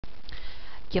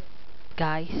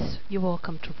Guys, you're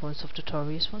welcome to Runs of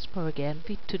Tutorials once more again.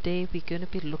 Today we're going to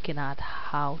be looking at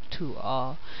how to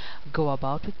go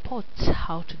about with ports,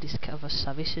 how to discover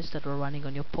services that are running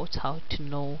on your ports, how to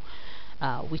know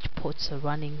which ports are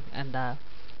running and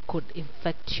could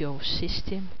infect your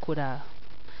system, could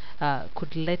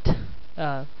let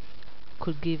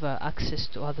could give access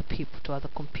to other people, to other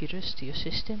computers, to your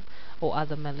system, or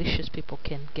other malicious people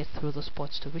can get through those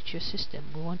ports to reach your system.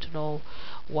 We want to know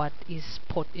what is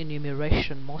port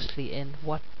enumeration mostly, and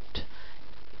what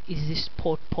is this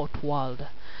port world.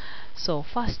 So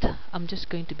first, I'm just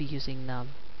going to be using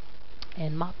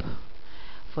Nmap.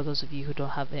 For those of you who don't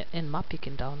have Nmap, you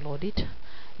can download it.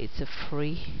 It's a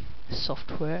free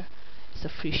software. It's a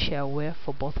free shareware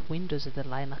for both Windows and the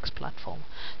Linux platform.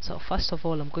 So first of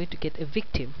all, I'm going to get a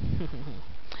victim.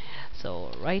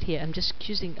 So right here, I'm just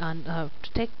using to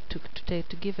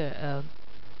give a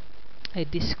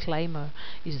disclaimer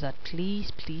is that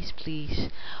please,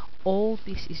 all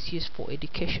this is used for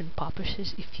education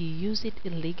purposes. If you use it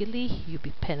illegally, you'll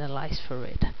be penalized for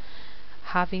it.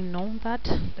 Having known that,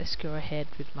 let's go ahead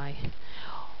with my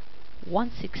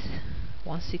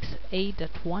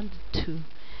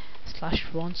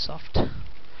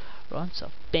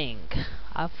 168.1.2/runsoft bang.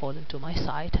 I've fallen to my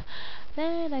side.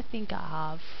 Then I think I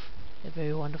have a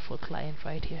very wonderful client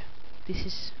right here.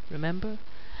 Remember,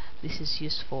 this is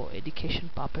used for education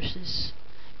purposes.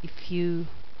 If you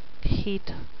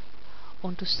hit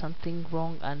onto something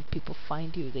wrong and people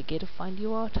find you, they get to find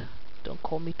you out. Don't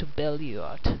call me to bail you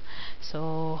out.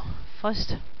 So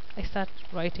first I start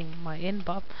writing my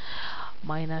nmap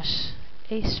minus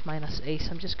ace.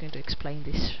 I'm just going to explain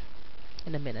this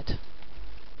in a minute.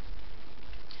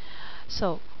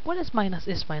 So what does minus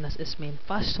s mean?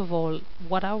 First of all,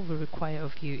 what I will require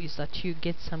of you is that you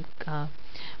get some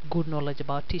good knowledge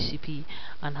about TCP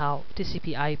and how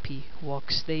TCP IP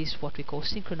works. There is what we call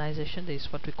synchronization, there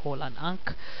is what we call an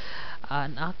ANC,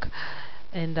 and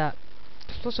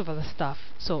lots of other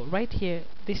stuff. So right here,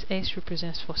 this S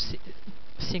represents for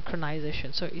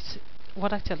synchronization. So it's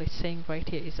what actually it's saying right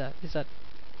here is that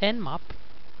Nmap,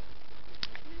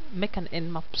 make an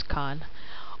Nmap scan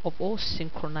of all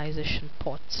synchronizing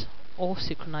ports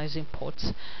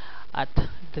at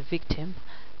the victim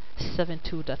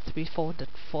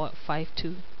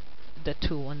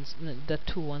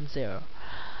 72.34.52.210.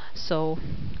 So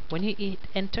when you hit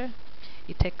enter,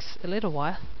 it takes a little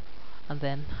while, and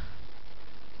then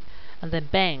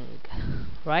bang,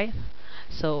 right?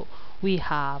 So we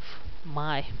have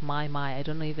I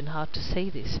don't know even how to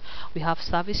say this. We have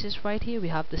services right here, we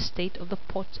have the state of the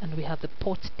ports, and we have the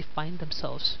ports define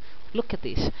themselves. Look at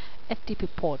this FTP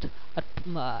port at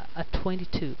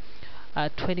 22,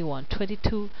 21,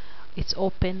 22, it's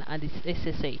open and it's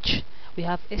SSH. We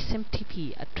have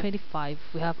SMTP at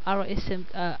 25, we have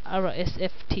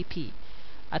RSFTP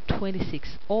at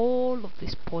 26. All of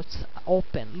these ports are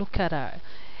open. Look at our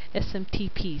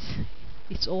SMTPs,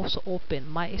 it's also open.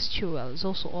 MySQL is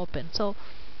also open. So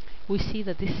we see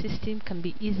that this system can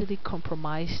be easily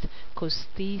compromised, because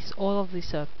all of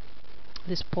these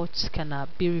ports can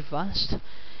be reversed,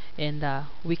 and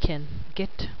we can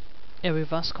get a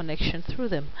reverse connection through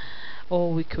them,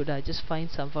 or we could just find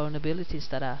some vulnerabilities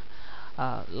that are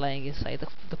lying inside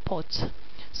the ports.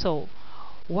 So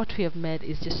what we have made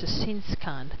is just a scene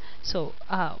scan. So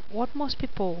what most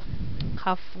people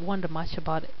have wondered much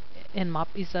about Nmap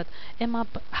is that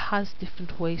Nmap has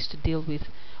different ways to deal with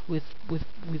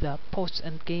ports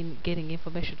and getting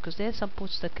information, because there are some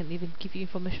ports that can even give you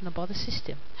information about the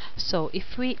system. So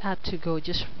if we had to go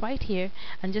just right here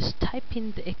and just type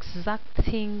in the exact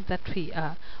thing that we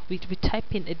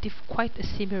type in quite a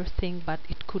similar thing, but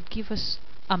it could give us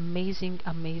amazing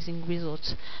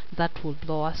results that will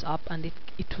blow us up, and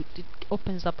it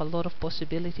opens up a lot of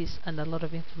possibilities and a lot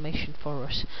of information for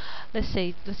us. Let's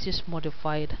just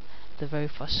modify the very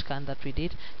first scan that we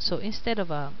did. So instead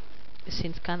of a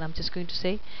scene scan, I'm just going to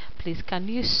say, please can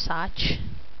you search,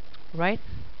 right?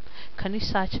 Can you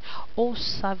search all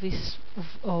service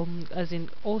as in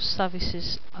all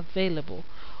services available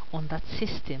on that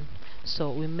system? So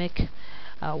we make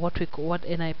what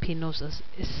NIP knows as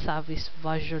a service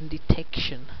version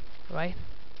detection, right?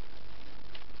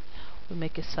 We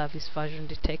make a service version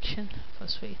detection.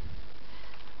 First wait.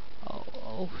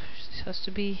 This has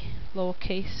to be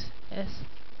lowercase s,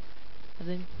 and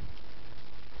then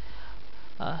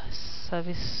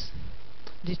service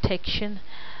detection,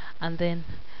 and then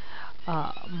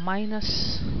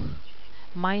minus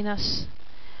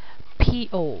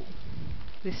PO.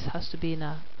 This has to be in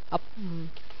a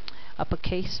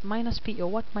uppercase minus PO.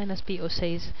 What minus PO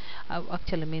says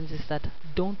actually means is that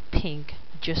don't ping,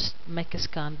 just make a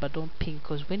scan, but don't ping,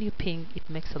 because when you ping it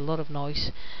makes a lot of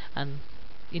noise and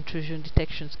intrusion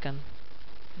detections can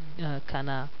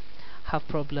have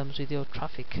problems with your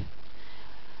traffic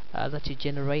that you're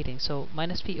generating. So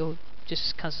minus PO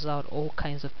just cancels out all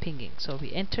kinds of pinging. So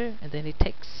we enter, and then it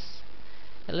takes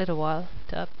a little while.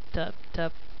 Tap tap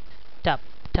tap tap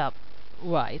tap.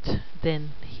 Right,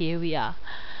 then here we are,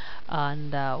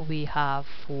 and we have,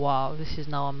 wow, this is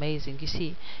now amazing. You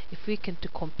see, if we can to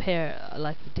compare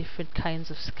like the different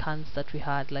kinds of scans that we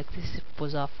had, like this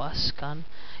was our first scan,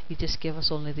 it just gave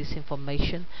us only this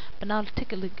information. But now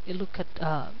take a look at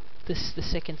the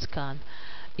second scan.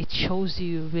 It shows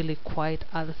you really quite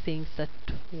other things that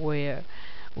were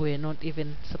not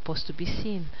even supposed to be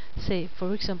seen. Say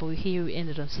for example, here we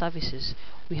ended on services.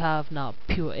 We have now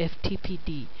pure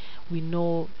FTPD. We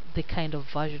know the kind of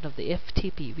version of the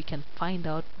FTP. We can find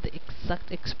out the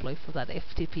exact exploit for that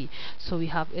FTP. So we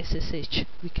have SSH.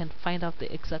 We can find out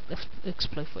the exact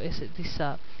exploit for this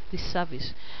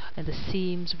service, and the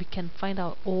seams. We can find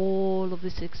out all of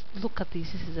this. Look at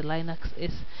this. This is a Linux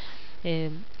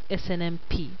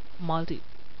SNMP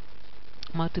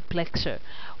multiplexer.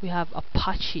 We have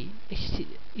Apache,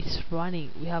 it's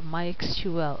running. We have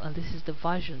MySQL, and this is the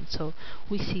version. So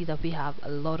we see that we have a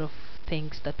lot of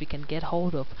things that we can get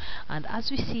hold of. And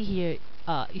as we see here,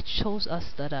 it shows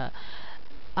us that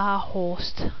our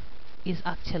host is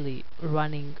actually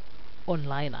running on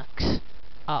Linux.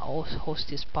 Our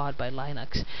host is powered by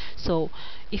Linux. So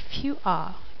if you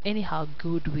are anyhow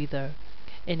good with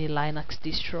any Linux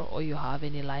distro, or you have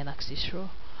any Linux distro,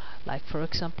 like for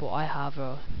example I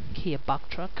have here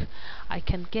Backtrack, I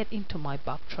can get into my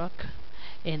Backtrack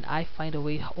and I find a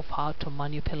way of how to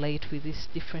manipulate with these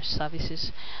different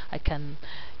services. I can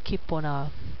keep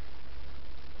on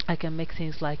I can make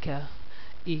things like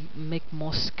make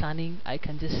more scanning. I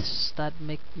can just start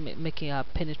making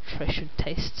penetration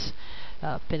tests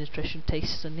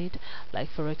on it. Like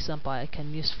for example, I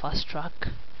can use fast track,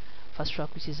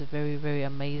 which is a very, very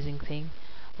amazing thing,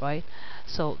 right?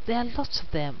 So there are lots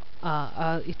of them.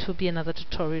 It will be another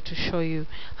tutorial to show you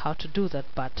how to do that,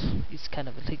 but it's kind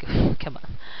of illegal. Come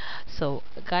on. So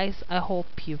guys, I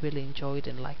hope you really enjoyed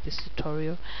and liked this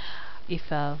tutorial.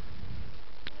 If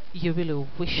you really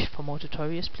wish for more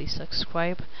tutorials, please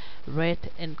subscribe,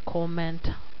 rate and comment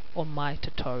on my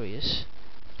tutorials.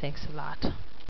 Thanks a lot.